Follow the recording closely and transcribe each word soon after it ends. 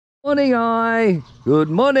Morning,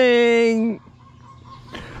 good morning.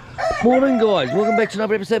 Morning, guys. Welcome back to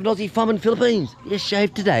another episode of Aussie Farming Philippines. You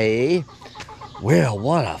shaved today? Well,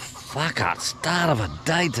 what a fucker start of a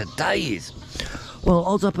day today is. Well,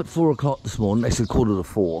 I was up at 4 o'clock this morning, actually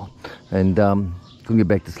 3:45, and couldn't get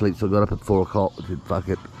back to sleep, so I got up at 4 o'clock. I said, fuck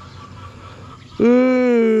it.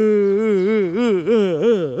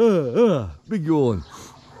 Big yawn.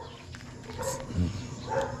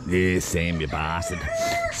 Yeah, Sam, you bastard.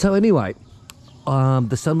 So anyway,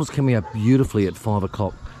 the sun was coming up beautifully at 5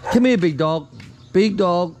 o'clock. Come here, big dog. Big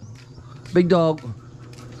dog. Big dog.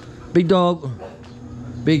 Big dog.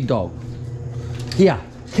 Big dog. Here.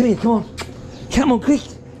 Come here, come on. Come on, quick.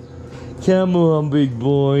 Come on, big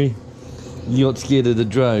boy. You got scared of the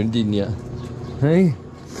drone, didn't you? Hey?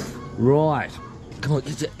 Right. Come on,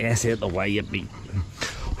 get your ass out the way, you big.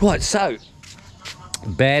 Right, so,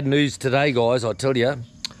 bad news today, guys, I tell you.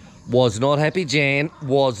 Was not happy, Jan.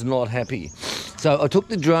 Was not happy. So I took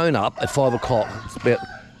the drone up at 5 o'clock. It's about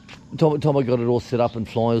the time I got it all set up and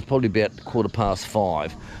flying. It was probably about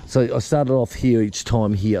 5:15. So I started off here each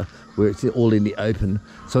time here, where it's all in the open.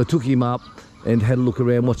 So I took him up and had a look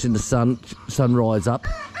around, watching the sunrise up,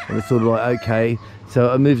 and it's sort of like okay.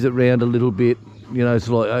 So I moved it around a little bit. You know, it's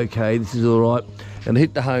like okay, this is all right. And I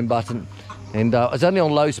hit the home button. And it's only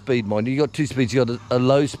on low speed, mind you. You got two speeds. You got a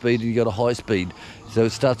low speed and you got a high speed. So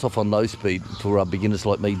it starts off on low speed for beginners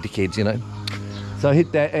like me, dickheads, you know. So I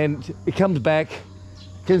hit that, and it comes back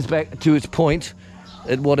to its point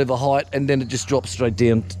at whatever height, and then it just drops straight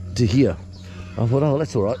down to here. I thought, oh,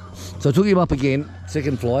 that's all right. So I took him up again,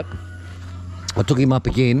 second flight. I took him up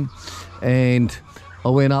again, and I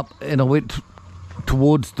went up, and I went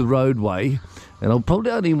towards the roadway, and I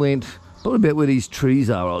probably only went. Probably about where these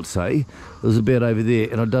trees are, I'd say. It was about over there,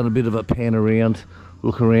 and I'd done a bit of a pan around,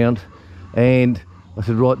 look around, and I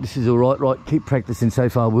said, right, this is all right, keep practicing, so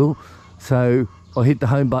far, Will. So I hit the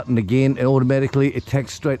home button again, and automatically it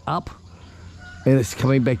tacks straight up, and it's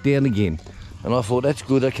coming back down again. And I thought, that's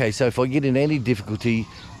good, okay, so if I get in any difficulty,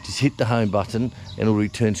 just hit the home button, and it'll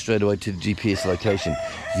return straight away to the GPS location.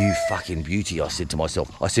 You fucking beauty, I said to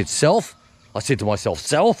myself. I said, self? I said to myself,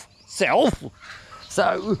 self?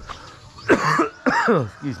 So...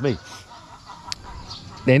 excuse me.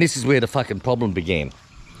 Now this is where the fucking problem began.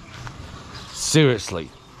 Seriously.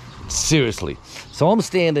 So I'm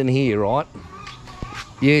standing here, right?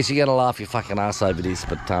 Yes, you're gonna laugh your fucking ass over this,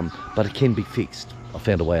 but it can be fixed. I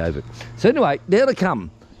found a way over it. So anyway, there they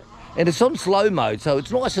come, and it's on slow mode, so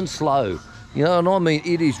it's nice and slow. You know, and I mean,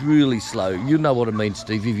 it is really slow. You know what I mean,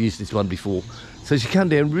 Steve. You've used this one before. So she come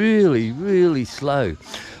down really, really slow.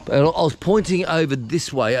 But I was pointing over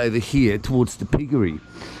this way, over here, towards the piggery.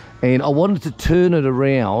 And I wanted to turn it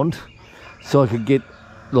around so I could get,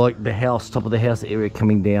 like, the house, top of the house area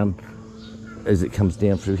coming down as it comes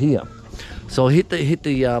down through here. So I hit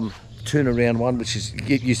the turn around one, which is,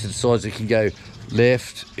 get used to the size. It can go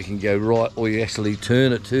left, it can go right, or you actually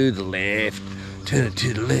turn it to the left,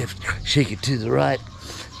 shake it to the right.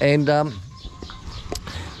 And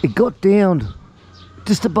it got down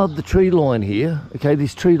just above the tree line here, okay,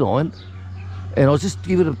 this tree line, and I was just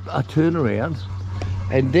giving it a turn around,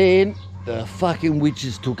 and then the fucking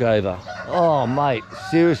witches took over. Oh, mate,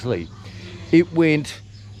 seriously. It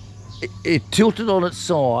tilted on its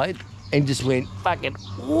side and just went fucking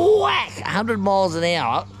whack, 100 miles an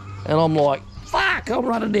hour, and I'm like, fuck, I'm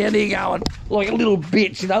running down here going like a little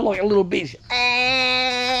bitch, you know, like a little bitch.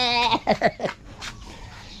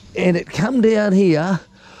 And it come down here,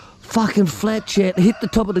 fucking flat chat, hit the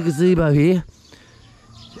top of the gazebo here,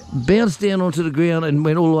 bounced down onto the ground and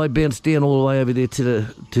went all the way, bounced down all the way over there to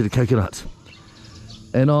the coconuts.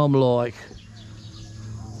 And I'm like,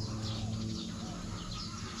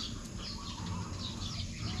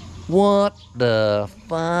 what the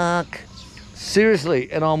fuck? Seriously,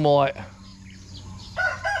 and I'm like,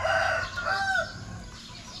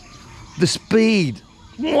 the speed,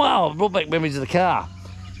 wow, brought back memories of the car.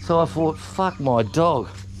 So I thought, fuck my dog.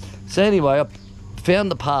 So anyway, I found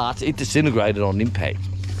the parts. It disintegrated on impact.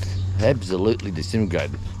 Absolutely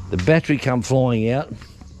disintegrated. The battery come flying out.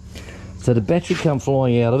 So the battery come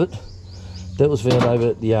flying out of it. That was found over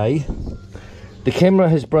at the A. The camera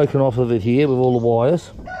has broken off of it here with all the wires.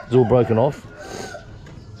 It's all broken off.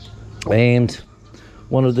 And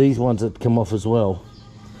one of these ones had come off as well.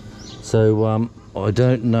 So I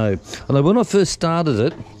don't know. Although when I first started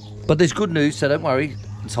it, but there's good news, so don't worry.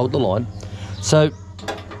 Let's hold the line. So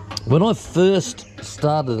when I first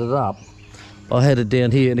started it up, I had it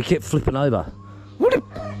down here and it kept flipping over.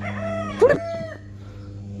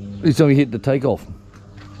 Each time you hit the takeoff.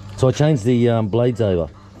 So I changed the blades over,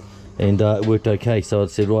 and it worked okay. So I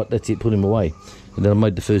said, right, that's it, put him away. and then I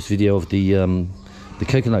made the first video of the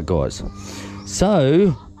coconut guys.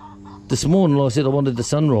 So this morning, like I said, I wanted the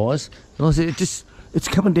sunrise, and I said it's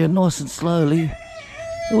coming down nice and slowly.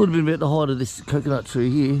 It would have been about the height of this coconut tree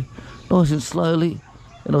here, nice and slowly.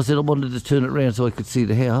 And I said I wanted to turn it around so I could see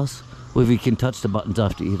the house. Whether you can touch the buttons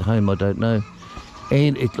after you hit home, I don't know.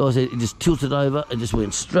 And it, like I said, it just tilted over and just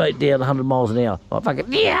went straight down 100 miles an hour. Like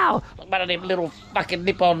fucking, yeah! Like one of them little fucking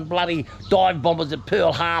nip-on bloody dive bombers at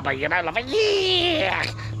Pearl Harbor, you know? Like, yeah!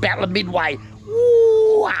 Battle of Midway.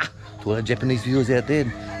 Woo! To all our Japanese viewers out there,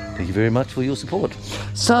 thank you very much for your support.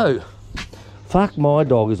 So, fuck my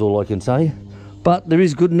dog is all I can say. But there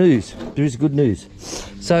is good news. There is good news.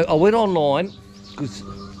 So I went online, because,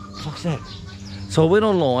 what's that? So I went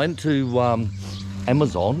online to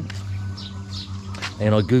Amazon,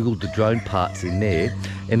 and I googled the drone parts in there,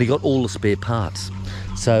 and they got all the spare parts.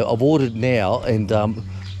 So I've ordered now, and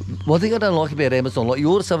one thing I don't like about Amazon, like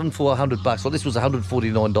you order something for $100, like this was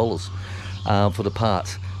 $149 for the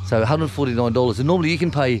parts. So $149, and normally you can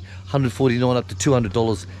pay $149 up to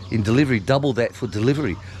 $200 in delivery, double that for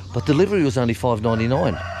delivery. But delivery was only $5.99.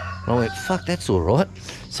 And I went, fuck, that's all right.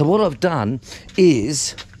 So what I've done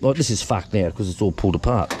is, well, this is fucked now because it's all pulled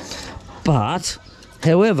apart. But,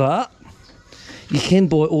 however, you can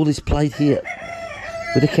buy all this plate here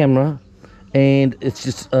with a camera, and it's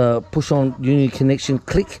just push on union connection,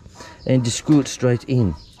 click, and just screw it straight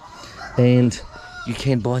in. And you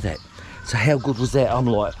can buy that. So how good was that? I'm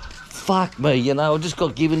like, fuck me, you know, I just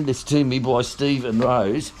got given this to me by Steve and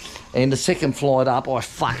Rose, and the second flight up, I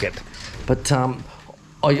fuck it. But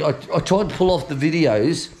I tried to pull off the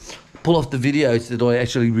videos that I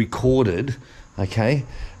actually recorded, okay?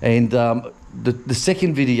 And the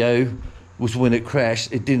second video was when it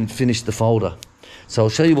crashed, it didn't finish the folder. So I'll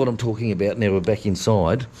show you what I'm talking about now we're back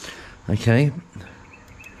inside, okay?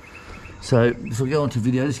 So if we go on to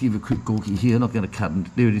video, let's give you a quick gawky here, not going to cut, and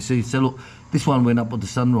there it is, see, so look, this one went up with the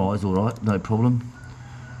sunrise, all right, no problem.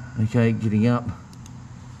 Okay, getting up,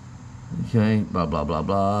 okay, blah, blah, blah,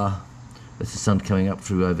 blah. That's the sun coming up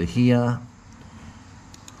through over here.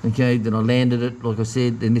 Okay, then I landed it, like I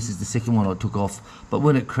said, then this is the second one I took off, but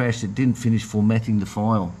when it crashed, it didn't finish formatting the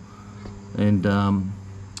file. And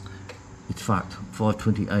it's fucked,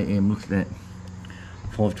 5:20 AM, look at that,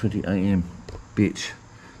 5:20 AM, bitch.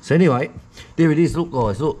 So anyway, there it is, look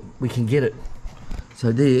guys, look, we can get it.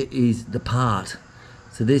 So there is the part.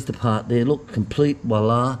 So there's the part there, look, complete,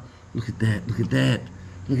 voila. Look at that, look at that,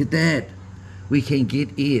 look at that. We can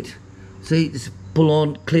get it. See, just pull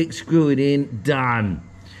on, click, screw it in, done.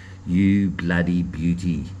 You bloody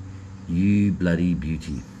beauty, you bloody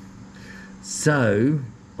beauty. So,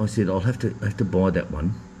 I said I have to buy that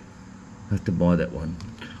one. I have to buy that one.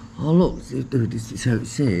 Oh look, so it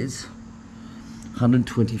says,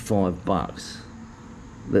 125 bucks.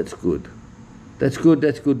 That's good. That's good,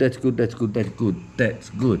 that's good, that's good, that's good, that's good, that's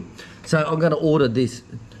good. So I'm going to order this,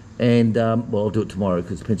 and well, I'll do it tomorrow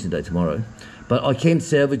because it's pension day tomorrow. But I can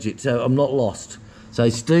salvage it, so I'm not lost. So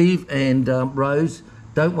Steve and Rose,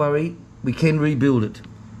 don't worry, we can rebuild it.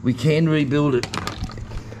 We can rebuild it.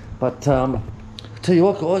 But I'll tell you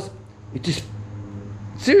what guys, it just,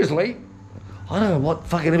 seriously, I don't know what,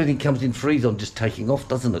 fucking everything comes in freeze on just taking off,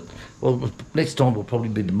 doesn't it? Well, next time will probably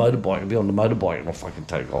be the motorbike. I'll be on the motorbike and I'll fucking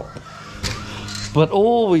take off. But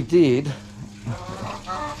all we did,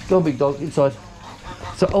 go on big dog, inside.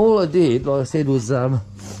 So all I did, like I said, was I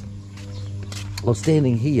was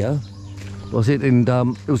standing here, like I said, and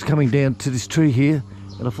it was coming down to this tree here,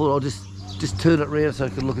 and I thought I'll just turn it around so I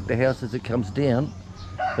can look at the house as it comes down.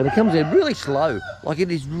 And it comes down really slow, like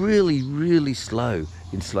it is really, really slow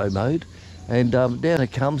in slow mode. And down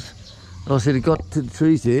it comes, and I said it got to the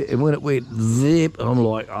trees there, and when it went zip, I'm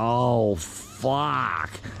like, oh fuck,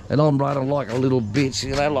 and I'm running like a little bitch,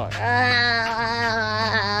 you know, like ah,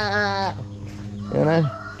 you know,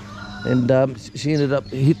 and she ended up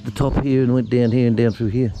hit the top here and went down here and down through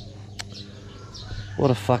here.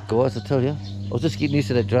 What a fuck, guys, I tell you. I was just getting used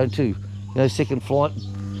to that drone too, you know, second flight.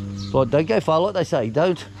 Like, don't go far, like they say,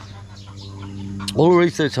 don't. All the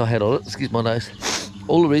research I had on it, excuse my nose,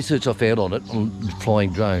 all the research I found on it, on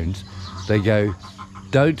flying drones, they go,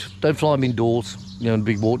 don't fly them indoors, you know, in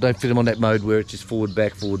big water, don't fit them on that mode where it's just forward,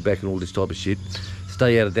 back, and all this type of shit.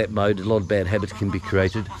 Stay out of that mode, a lot of bad habits can be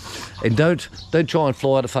created. And don't try and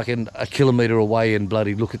fly at a kilometre away and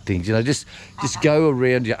bloody look at things, you know, just go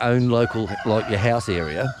around your own local, like your house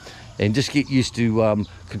area, and just get used to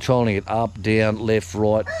controlling it up, down, left,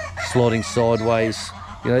 right, sliding sideways,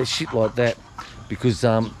 you know, shit like that, because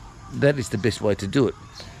that is the best way to do it.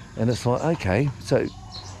 And it's like, okay, so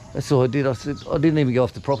that's all I did. I said, I didn't even go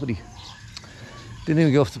off the property. Didn't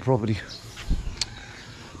even go off the property.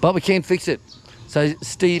 But we can fix it. So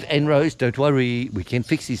Steve and Rose, don't worry, we can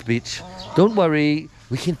fix this bitch. Don't worry,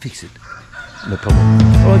 we can fix it. No problem.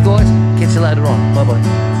 Alright guys, catch you later on. Bye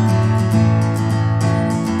bye.